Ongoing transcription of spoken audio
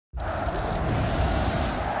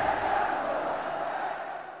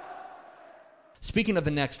Speaking of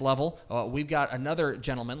the next level, we've got another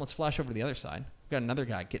gentleman. Let's flash over to the other side. We've got another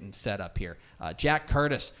guy getting set up here. Jack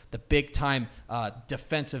Curtis, the big-time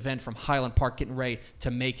defensive end from Highland Park, getting ready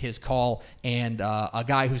to make his call, and a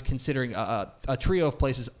guy who's considering a trio of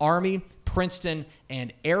places, Army, Princeton,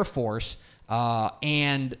 and Air Force. We've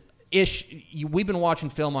been watching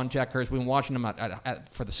film on Jack Curtis. We've been watching him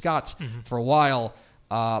for the Scots for a while.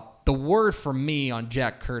 The word for me on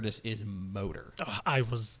Jack Curtis is motor. Oh, I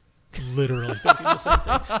was literally thinking the same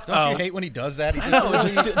thing. Don't you hate when he does that? He I know,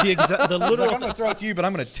 just the literal. Like, I'm going to throw it to you, but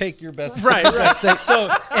I'm going to take your best. Right. So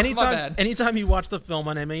bad. anytime you watch the film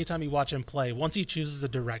on him, anytime you watch him play, once he chooses a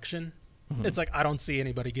direction, it's like I don't see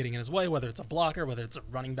anybody getting in his way, whether it's a blocker, whether it's a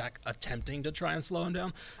running back attempting to try and slow him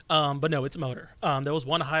down. But no, it's motor. There was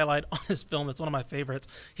one highlight on his film that's one of my favorites.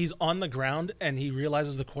 He's on the ground and he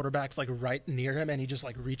realizes the quarterback's like right near him, and he just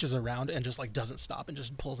like reaches around and just like doesn't stop and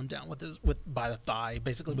just pulls him down by the thigh,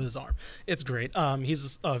 basically with his arm. It's great.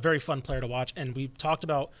 He's a very fun player to watch, and we talked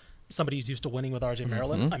about somebody who's used to winning with RJ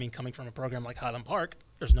Maryland. I mean, coming from a program like Highland Park,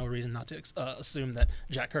 there's no reason not to assume that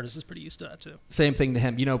Jack Curtis is pretty used to that too. Same thing to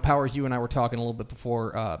him. You know, Powers, you and I were talking a little bit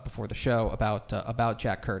before the show about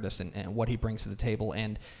Jack Curtis and what he brings to the table,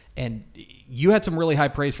 and you had some really high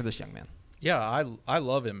praise for this young man. Yeah, I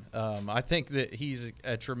love him. I think that he's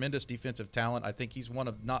a tremendous defensive talent. I think he's one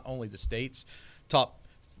of not only the state's top,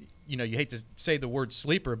 you hate to say the word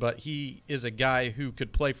sleeper, but he is a guy who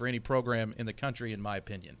could play for any program in the country, in my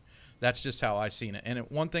opinion. That's just how I seen it. And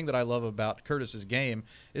one thing that I love about Curtis's game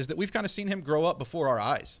is that we've kind of seen him grow up before our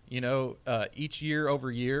eyes. Each year over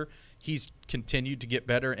year, he's continued to get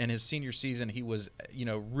better. And his senior season, he was,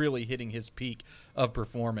 really hitting his peak of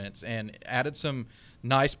performance and added some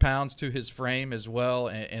nice pounds to his frame as well.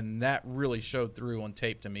 And that really showed through on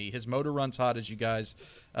tape to me. His motor runs hot, as you guys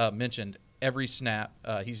mentioned, every snap.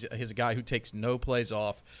 He's a guy who takes no plays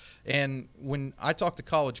off. And when I talk to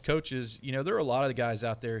college coaches, there are a lot of the guys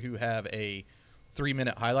out there who have a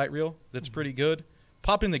 3-minute highlight reel that's pretty good.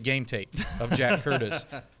 Pop in the game tape of Jack Curtis.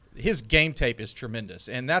 His game tape is tremendous,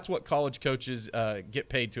 and that's what college coaches get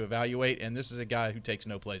paid to evaluate, and this is a guy who takes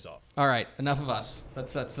no plays off. All right, enough of us.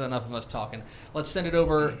 That's enough of us talking. Let's send it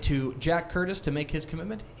over to Jack Curtis to make his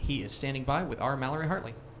commitment. He is standing by with our Mallory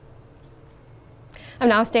Hartley. I'm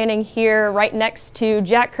now standing here right next to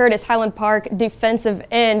Jack Curtis, Highland Park defensive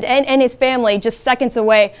end, and his family, just seconds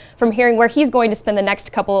away from hearing where he's going to spend the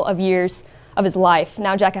next couple of years of his life.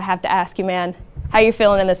 Now, Jack, I have to ask you, man, how are you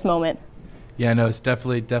feeling in this moment? Yeah, no, it's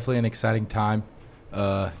definitely an exciting time.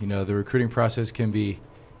 The recruiting process can be,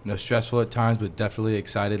 stressful at times, but definitely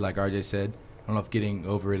excited, like RJ said. I don't know if getting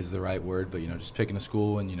over it is the right word, but, just picking a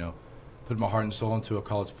school and, putting my heart and soul into a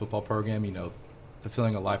college football program,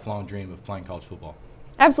 fulfilling a lifelong dream of playing college football.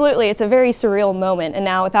 Absolutely. It's a very surreal moment. And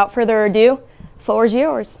now, without further ado, floor's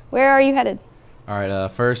yours. Where are you headed? All right.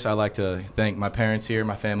 First, I'd like to thank my parents here,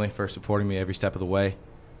 my family, for supporting me every step of the way.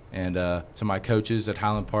 And to my coaches at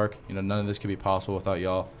Highland Park, none of this could be possible without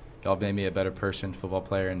y'all. Y'all made me a better person, football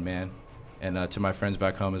player, and man. And to my friends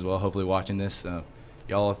back home as well, hopefully watching this.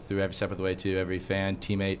 Y'all through every step of the way, too. Every fan,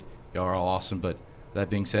 teammate, y'all are all awesome. But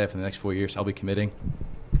that being said, for the next 4 years, I'll be committing.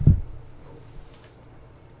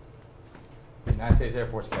 United States Air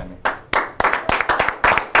Force Academy.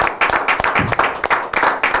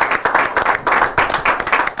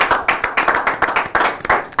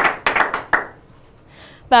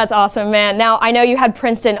 That's awesome, man. Now, I know you had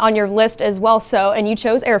Princeton on your list as well, and you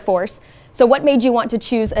chose Air Force. So what made you want to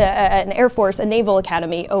choose an Air Force, a Naval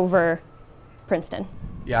Academy, over Princeton?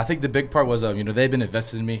 Yeah, I think the big part was, they've been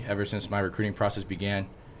invested in me ever since my recruiting process began.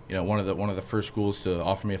 One of the first schools to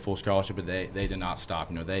offer me a full scholarship, but they did not stop.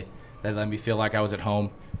 They let me feel like I was at home,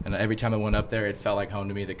 and every time I went up there, it felt like home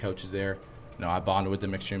to me. The coaches there, I bonded with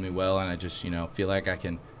them extremely well, and I just, feel like I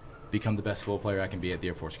can become the best football player I can be at the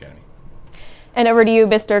Air Force Academy. And over to you,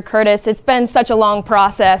 Mr. Curtis. It's been such a long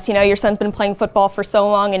process. Your son's been playing football for so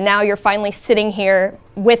long, and now you're finally sitting here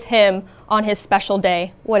with him on his special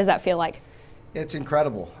day. What does that feel like? It's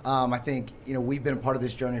incredible. I think, we've been a part of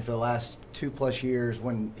this journey for the last 2+ years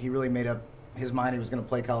when he really made up his mind he was going to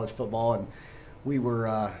play college football, and we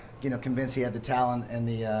were convinced he had the talent and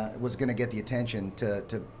was going to get the attention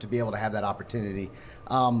to be able to have that opportunity.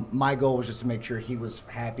 My goal was just to make sure he was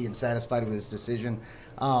happy and satisfied with his decision.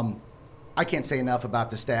 I can't say enough about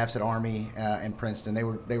the staffs at Army and Princeton.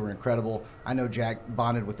 They were incredible. I know Jack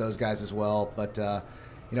bonded with those guys as well, but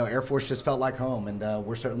Air Force just felt like home, and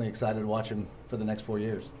we're certainly excited to watch him for the next 4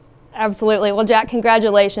 years. Absolutely. Well, Jack,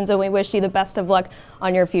 congratulations, and we wish you the best of luck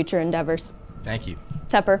on your future endeavors. Thank you.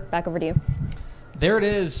 Tepper, back over to you. There it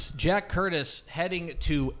is, Jack Curtis heading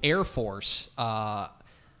to Air Force.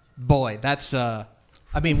 Boy, that's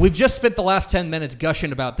I mean, we've just spent the last 10 minutes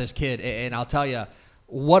gushing about this kid, and I'll tell you,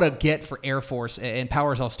 what a get for Air Force. And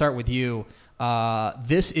Powers, I'll start with you.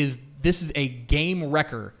 This is a game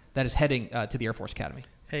wrecker that is heading to the Air Force Academy.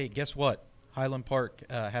 Hey, guess what? Highland Park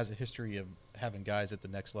has a history of having guys at the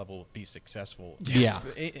next level be successful. Yeah.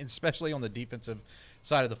 Especially on the defensive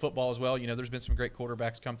side of the football as well. You know, there's been some great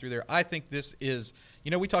quarterbacks come through there. I think this is,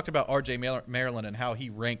 you know, we talked about R.J. Maryland and how he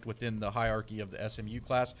ranked within the hierarchy of the SMU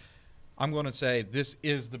class. I'm going to say this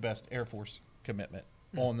is the best Air Force commitment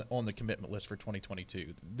on the commitment list for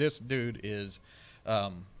 2022. This dude is,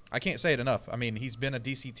 I can't say it enough. I mean, he's been a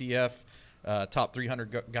DCTF top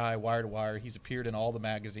 300 guy, wire to wire. He's appeared in all the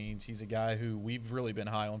magazines. He's a guy who we've really been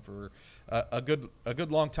high on for a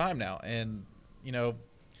good long time now. And you know,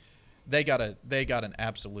 they got an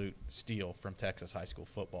absolute steal from Texas high school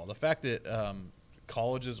football. The fact that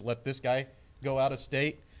colleges let this guy go out of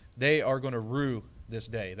state, they are going to rue this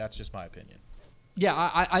day. That's just my opinion.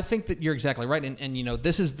 Yeah, I think that you're exactly right, and you know,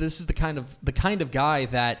 this is the kind of guy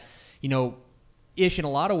that, you know, ish in a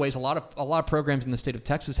lot of ways, a lot of programs in the state of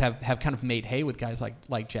Texas have kind of made hay with guys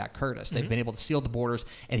like Jack Curtis. They've been able to steal the borders,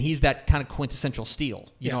 and he's that kind of quintessential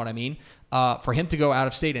steal. You know what I mean? For him to go out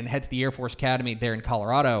of state and head to the Air Force Academy there in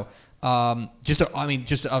Colorado, just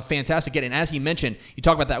a fantastic get. And as he mentioned, you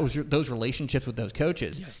talk about those relationships with those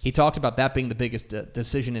coaches. Yes. He talked about that being the biggest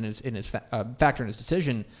decision in his factor in his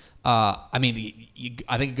decision. I mean,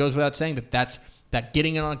 I think it goes without saying that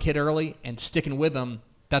getting in on a kid early and sticking with them,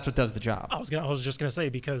 that's what does the job. I was just gonna say,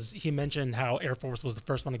 because he mentioned how Air Force was the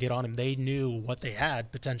first one to get on him. They knew what they had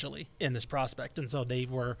potentially in this prospect, and so they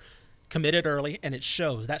were committed early, and it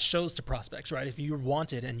shows. That shows to prospects, right? If you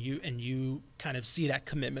want it and you kind of see that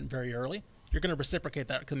commitment very early, you're going to reciprocate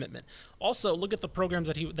that commitment. Also, look at the programs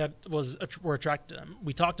that were attracted to him.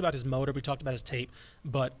 We talked about his motor, we talked about his tape,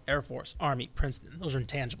 but Air Force, Army, Princeton, those are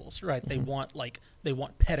intangibles, right? They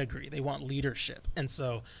want pedigree, they want leadership, and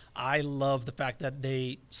so I love the fact that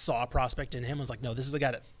they saw a prospect in him. Was like, no, this is a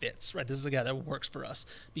guy that fits, right? This is a guy that works for us,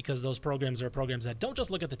 because those programs are programs that don't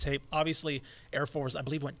just look at the tape. Obviously, Air Force, I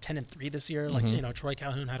believe, went 10-3 this year. Like, you know, Troy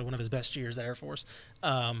Calhoun had one of his best years at Air Force.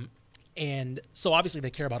 And so obviously they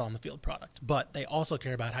care about on-the-field product, but they also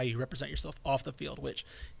care about how you represent yourself off the field, which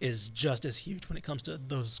is just as huge when it comes to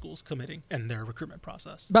those schools committing and their recruitment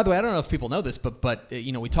process. By the way, I don't know if people know this, but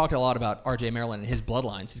you know, we talked a lot about R.J. Maryland and his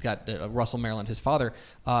bloodlines. He's got Russell Maryland, his father.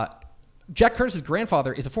 Jack Curtis's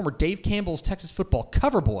grandfather is a former Dave Campbell's Texas football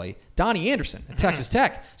cover boy, Donnie Anderson at Texas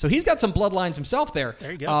Tech. So he's got some bloodlines himself there.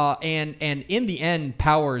 There you go. And in the end,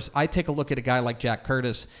 Powers, I take a look at a guy like Jack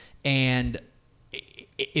Curtis, and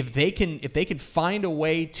if they can find a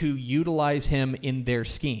way to utilize him in their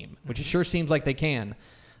scheme, which it sure seems like they can,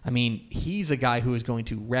 I mean, he's a guy who is going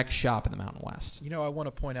to wreck shop in the Mountain West. You know, I want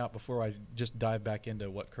to point out before I just dive back into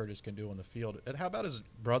what Curtis can do on the field, and how about his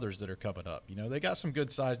brothers that are coming up? You know, they got some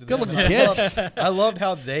good size to them. Good-looking kids. I loved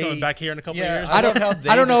how they Going back here in a couple of years. I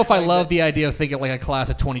don't know if I love the idea of thinking like a class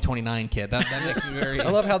of 2029 kid. That makes me very. I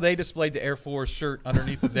love how they displayed the Air Force shirt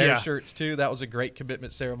underneath of their shirts too. That was a great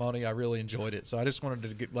commitment ceremony. I really enjoyed it. So I just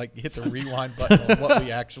wanted to hit the rewind button on what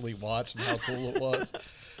we actually watched and how cool it was.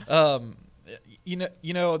 You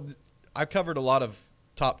know, I've covered a lot of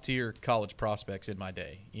top-tier college prospects in my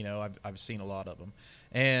day. You know, I've seen a lot of them.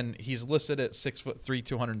 And he's listed at 6'3",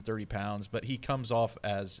 230 pounds, but he comes off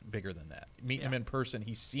as bigger than that. Meet him in person,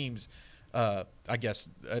 he seems, I guess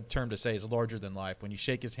a term to say is larger than life. When you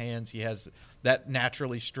shake his hands, he has that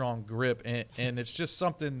naturally strong grip, and it's just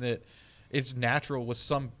something that it's natural with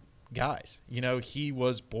some guys. You know, he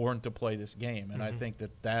was born to play this game, and I think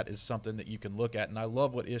that is something that you can look at. And I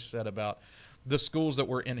love what Ish said about the schools that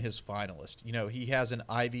were in his finalist. You know, he has an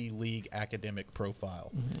Ivy League academic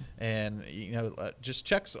profile, and you know, just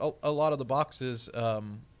checks a lot of the boxes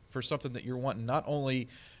for something that you're wanting, not only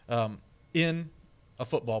in a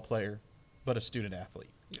football player, but a student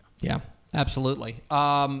athlete. Yeah, absolutely.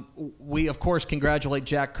 We, of course, congratulate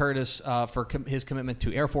Jack Curtis for his commitment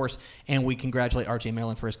to Air Force, and we congratulate R.J.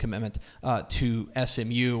 Maryland for his commitment to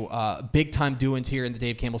SMU. Big-time doings here in the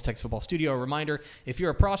Dave Campbell's Texas Football Studio. A reminder, if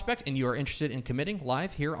you're a prospect and you are interested in committing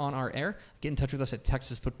live here on our air, get in touch with us at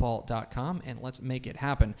texasfootball.com, and let's make it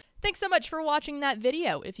happen. Thanks so much for watching that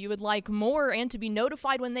video. If you would like more and to be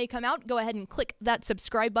notified when they come out, go ahead and click that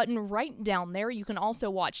subscribe button right down there. You can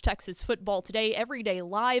also watch Texas Football Today every day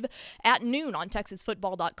live at noon on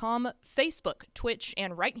texasfootball.com, Facebook, Twitch,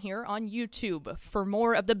 and right here on YouTube. For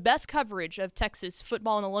more of the best coverage of Texas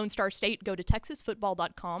football in the Lone Star State, go to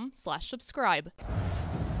texasfootball.com/subscribe.